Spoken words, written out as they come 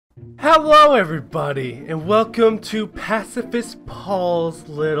Hello everybody, and welcome to Pacifist Paul's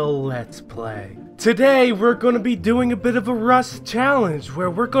little Let's Play. Today we're going to be doing a bit of a Rust challenge, where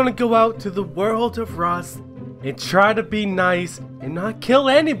we're going to go out to the world of Rust and try to be nice and not kill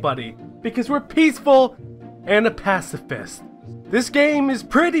anybody, because we're peaceful and a pacifist. This game is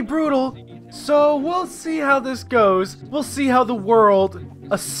pretty brutal, so we'll see how this goes. We'll see how the world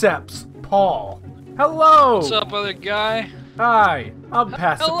accepts Paul. Hello! What's up, other guy? Hi, I'm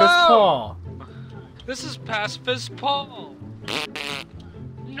Pacifist Paul. This is Pacifist Paul.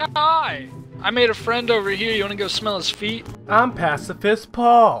 Hi. I made a friend over here. You want to go smell his feet? I'm Pacifist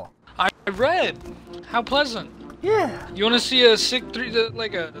Paul. I read. How pleasant. Yeah. You want to see a sick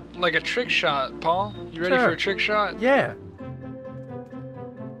like a trick shot, Paul? You ready for a trick shot? Yeah.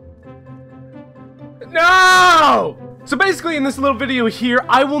 No! So basically in this little video here,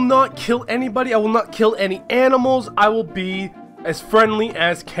 I will not kill anybody, I will not kill any animals, I will be as friendly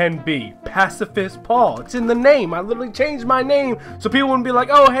as can be. Pacifist Paul. It's in the name. I literally changed my name so people wouldn't be like,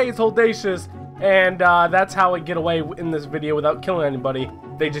 oh hey, it's Holdacious, and that's how I get away in this video without killing anybody.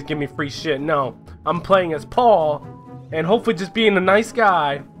 They just give me free shit. No, I'm playing as Paul, and hopefully just being a nice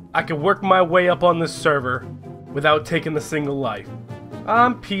guy, I can work my way up on this server without taking a single life.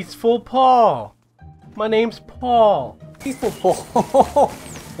 I'm Peaceful Paul. My name's Paul. Peaceful Paul.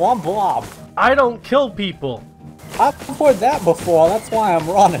 Well, I'm Blob. I don't kill people. I've heard that before, that's why I'm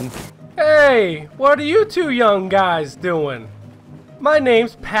running. Hey, what are you two young guys doing? My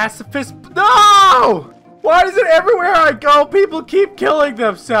name's Pacifist. No! Why is it everywhere I go, people keep killing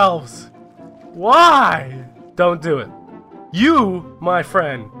themselves? Why? Don't do it. You, my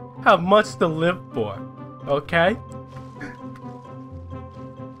friend, have much to live for. Okay?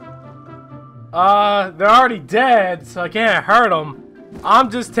 They're already dead, so I can't hurt them.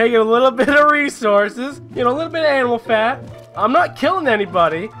 I'm just taking a little bit of resources, you know, a little bit of animal fat. I'm not killing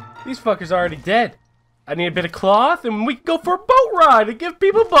anybody. These fuckers are already dead. I need a bit of cloth, and we can go for a boat ride and give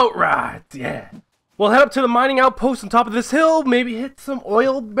people boat rides. Yeah. We'll head up to the mining outpost on top of this hill, maybe hit some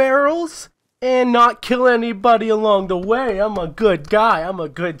oil barrels, and not kill anybody along the way. I'm a good guy. I'm a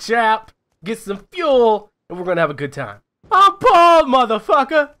good chap. Get some fuel, and we're gonna have a good time. I'm Paul,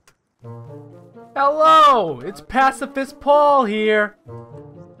 motherfucker. Hello, it's Pacifist Paul here.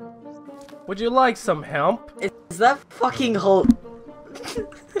 Would you like some hemp? Is that fucking whole?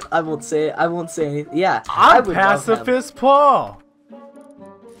 I won't say it. I won't say anything. Yeah, I'm Pacifist Paul.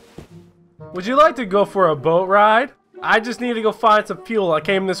 Would you like to go for a boat ride? I just need to go find some fuel. I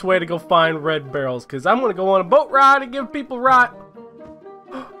came this way to go find red barrels because I'm gonna go on a boat ride and give people ride.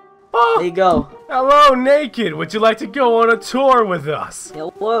 Oh, there you go. Hello, Naked. Would you like to go on a tour with us?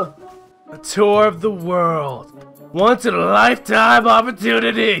 Hello. A tour of the world. Once in a lifetime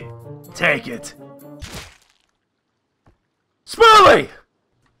opportunity. Take it. Spoolie!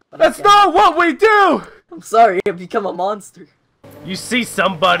 That's not what we do! I'm sorry, I've become a monster. You see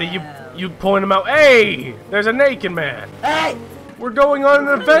somebody, you point them out. Hey! There's a naked man. Hey! We're going on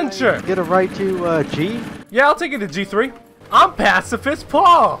an adventure. Get a right to G? Yeah, I'll take it to G3. I'm Pacifist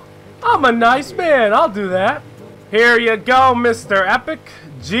Paul. I'm a nice man. I'll do that. Here you go, Mr. Epic.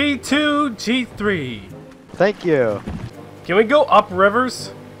 G2, G3. Thank you. Can we go up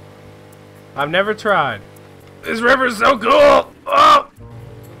rivers? I've never tried. This river's so cool! Oh!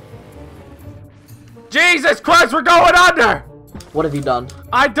 Jesus Christ, we're going under! What have you done?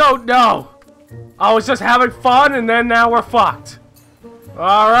 I don't know. I was just having fun and then now we're fucked.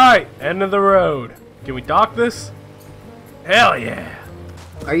 Alright, end of the road. Can we dock this? Hell yeah.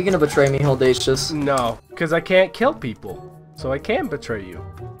 Are you gonna betray me, Holdacious? No, because I can't kill people. So I can betray you.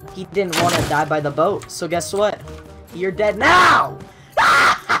 He didn't want to die by the boat, so guess what? You're dead now!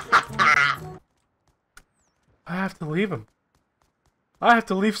 I have to leave him. I have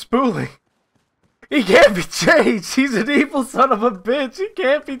to leave Spoolie. He can't be changed. He's an evil son of a bitch. He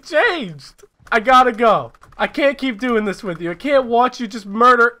can't be changed. I gotta go. I can't keep doing this with you. I can't watch you just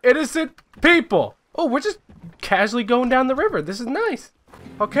murder innocent people. Oh, we're just casually going down the river. This is nice.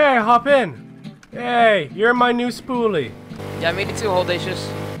 Okay, hop in. Hey, you're my new Spoolie. Yeah, me too, Holdacious.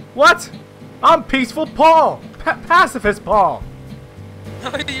 What? I'm Peaceful Paul. Pacifist Paul.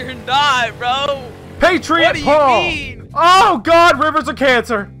 No, you're not, bro. Patriot what do Paul. You mean? Oh God, rivers are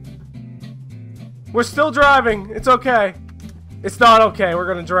cancer. We're still driving. It's okay. It's not okay. We're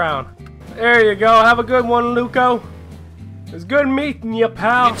gonna drown. There you go. Have a good one, Luco. It's good meeting you,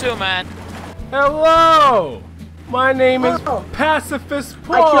 pal. You too, man. Hello. My name is Pacifist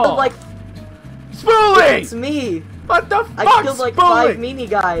Paul. I killed like... Spoolie! It's me! What the fuck, I killed like Spoolie? 5 meanie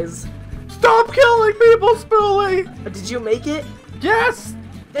guys. Stop killing people, Spoolie! Did you make it? Yes!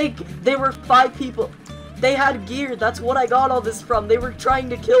 They were 5 people. They had gear. That's what I got all this from. They were trying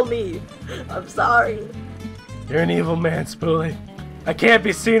to kill me. I'm sorry. You're an evil man, Spoolie. I can't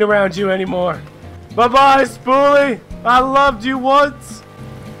be seen around you anymore. Bye-bye, Spoolie. I loved you once.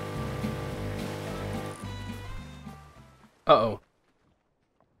 Uh-oh.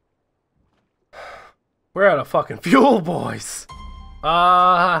 We're out of fucking fuel, boys.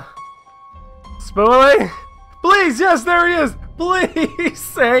 Spoolie? Please, yes, there he is. Please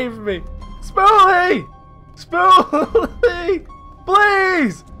save me. Spoolie! Spoolie!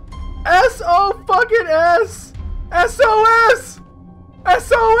 Please! S-O-fucking-S! SOS!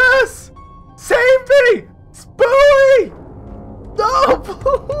 SOS! Save me! Spoolie! No,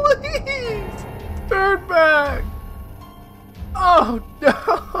 please! Turn back! Oh, no!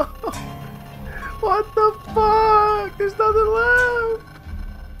 What the fuck? There's nothing left!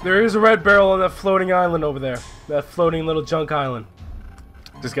 There is a red barrel on that floating island over there. That floating little junk island.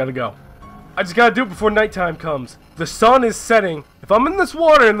 Just gotta go. I just gotta do it before nighttime comes. The sun is setting. If I'm in this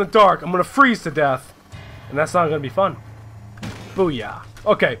water in the dark, I'm gonna freeze to death. And that's not gonna be fun. Booyah.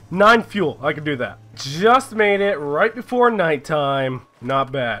 Okay, 9 fuel. I can do that. Just made it right before nighttime.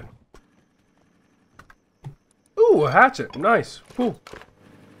 Not bad. Ooh, a hatchet. Nice. Ooh.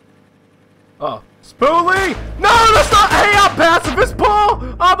 Oh. Spoolie! No, that's not. Hey, I'm pacifist,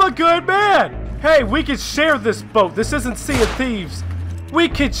 Paul! I'm a good man! Hey, we could share this boat. This isn't Sea of Thieves. We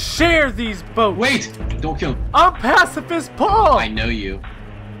could share these boats. Wait! Don't kill me. I'm pacifist Paul! I know you.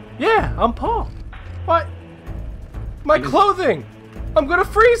 Yeah, I'm Paul. What? My clothing! I'm gonna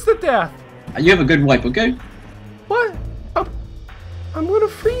freeze to death! You have a good wipe, okay? What? I'm gonna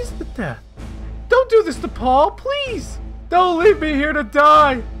freeze to death. Don't do this to Paul, please! Don't leave me here to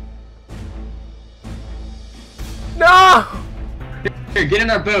die! No! Here, get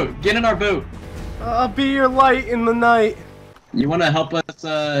in our boat. Get in our boat. I'll be your light in the night. You want to help us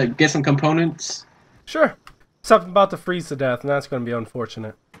get some components? Sure. Something about to freeze to death, and that's going to be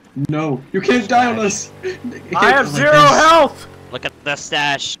unfortunate. No, you can't die on us. I have 0 health! Look at the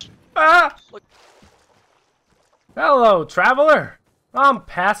stash. Ah! Hello, traveler. I'm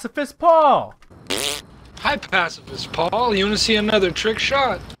Pacifist Paul. Hi, Pacifist Paul. You want to see another trick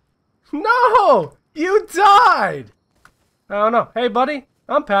shot? No! You died! I don't know. Hey, buddy.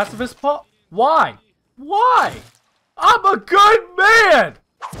 I'm Pacifist Paul. Why? Why? I'm a good man!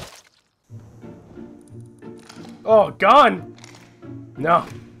 Oh, gun? No.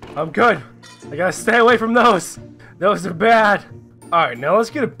 I'm good. I gotta stay away from those. Those are bad. Alright, now let's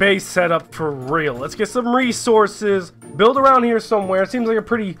get a base set up for real. Let's get some resources. Build around here somewhere. It seems like a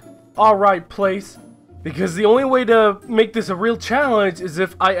pretty alright place. Because the only way to make this a real challenge is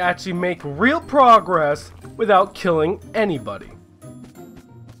if I actually make real progress without killing anybody.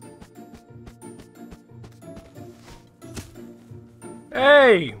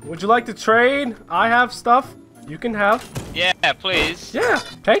 Hey, would you like to trade? I have stuff you can have. Yeah, please. Yeah,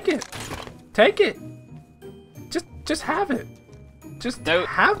 take it. Take it. Just have it. Just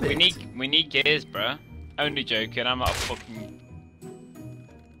have it. We need gears, bruh. Only joking. I'm not a fucking.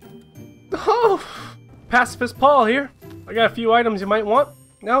 Oh, Pacifist Paul here. I got a few items you might want.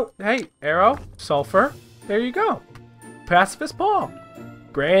 No, hey, arrow, sulfur. There you go. Pacifist Paul.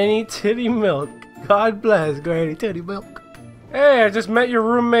 Granny Titty Milk. God bless Granny Titty Milk. Hey, I just met your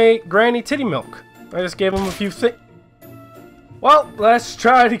roommate, Granny Titty Milk. I just gave him a few things. Well, let's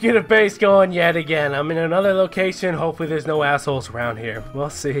try to get a base going yet again. I'm in another location. Hopefully there's no assholes around here.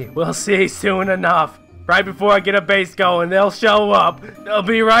 We'll see. We'll see soon enough. Right before I get a base going, they'll show up. They'll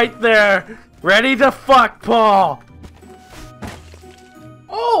be right there. Ready to fuck, Paul.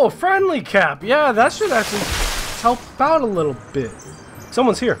 Oh, friendly cap. Yeah, that should actually help out a little bit.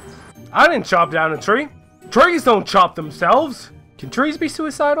 Someone's here. I didn't chop down a tree. Trees don't chop themselves. Can trees be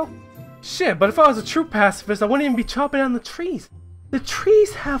suicidal? Shit, but if I was a true pacifist, I wouldn't even be chopping down the trees. The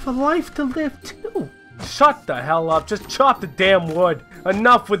trees have a life to live too. Shut the hell up. Just chop the damn wood.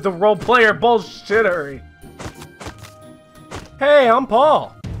 Enough with the role player bullshittery. Hey, I'm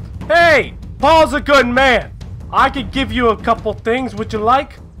Paul. Hey, Paul's a good man. I could give you a couple things. Would you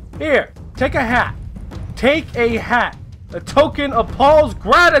like? Here, take a hat. Take a hat. A token of Paul's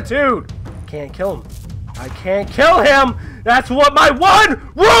gratitude. Can't kill him. I can't kill him. That's what my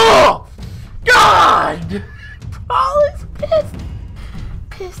one rule. God! Paul is pissed.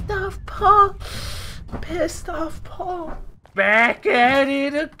 Pissed off Paul. Pissed off Paul. Back at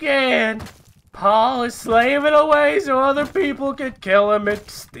it again. Paul is slaving away so other people can kill him and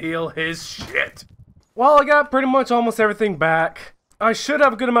steal his shit. Well, I got pretty much almost everything back. I should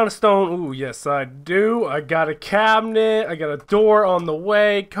have a good amount of stone. Ooh, yes I do. I got a cabinet. I got a door on the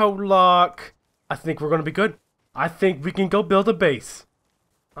way. Code lock. I think we're going to be good. I think we can go build a base.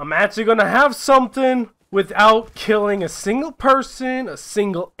 I'm actually going to have something without killing a single person, a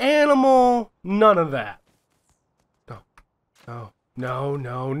single animal, none of that. No.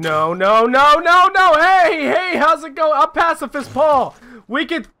 Hey, how's it going? I'm Pacifist Paul.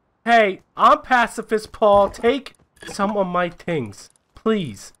 Hey, I'm Pacifist Paul. Take some of my things.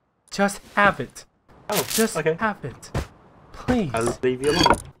 Please. Just have it. Oh, Just okay. have it. Please. I'll leave you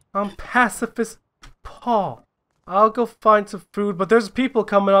alone. I'm Pacifist Paul. I'll go find some food, but there's people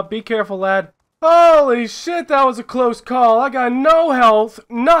coming up. Be careful, lad. Holy shit, that was a close call. I got no health,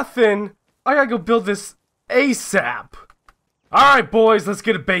 nothing. I gotta go build this ASAP. Alright, boys, let's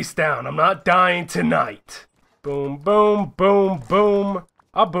get a base down. I'm not dying tonight. Boom, boom, boom, boom.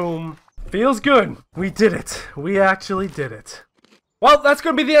 Boom. Feels good. We did it. We actually did it. Well, that's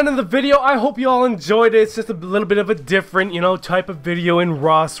going to be the end of the video. I hope you all enjoyed it. It's just a little bit of a different, type of video in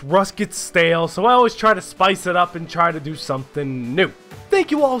Rust. Rust gets stale, so I always try to spice it up and try to do something new. Thank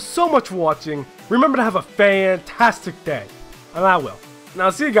you all so much for watching. Remember to have a fantastic day. And I will. And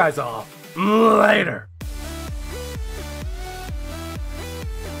I'll see you guys all later.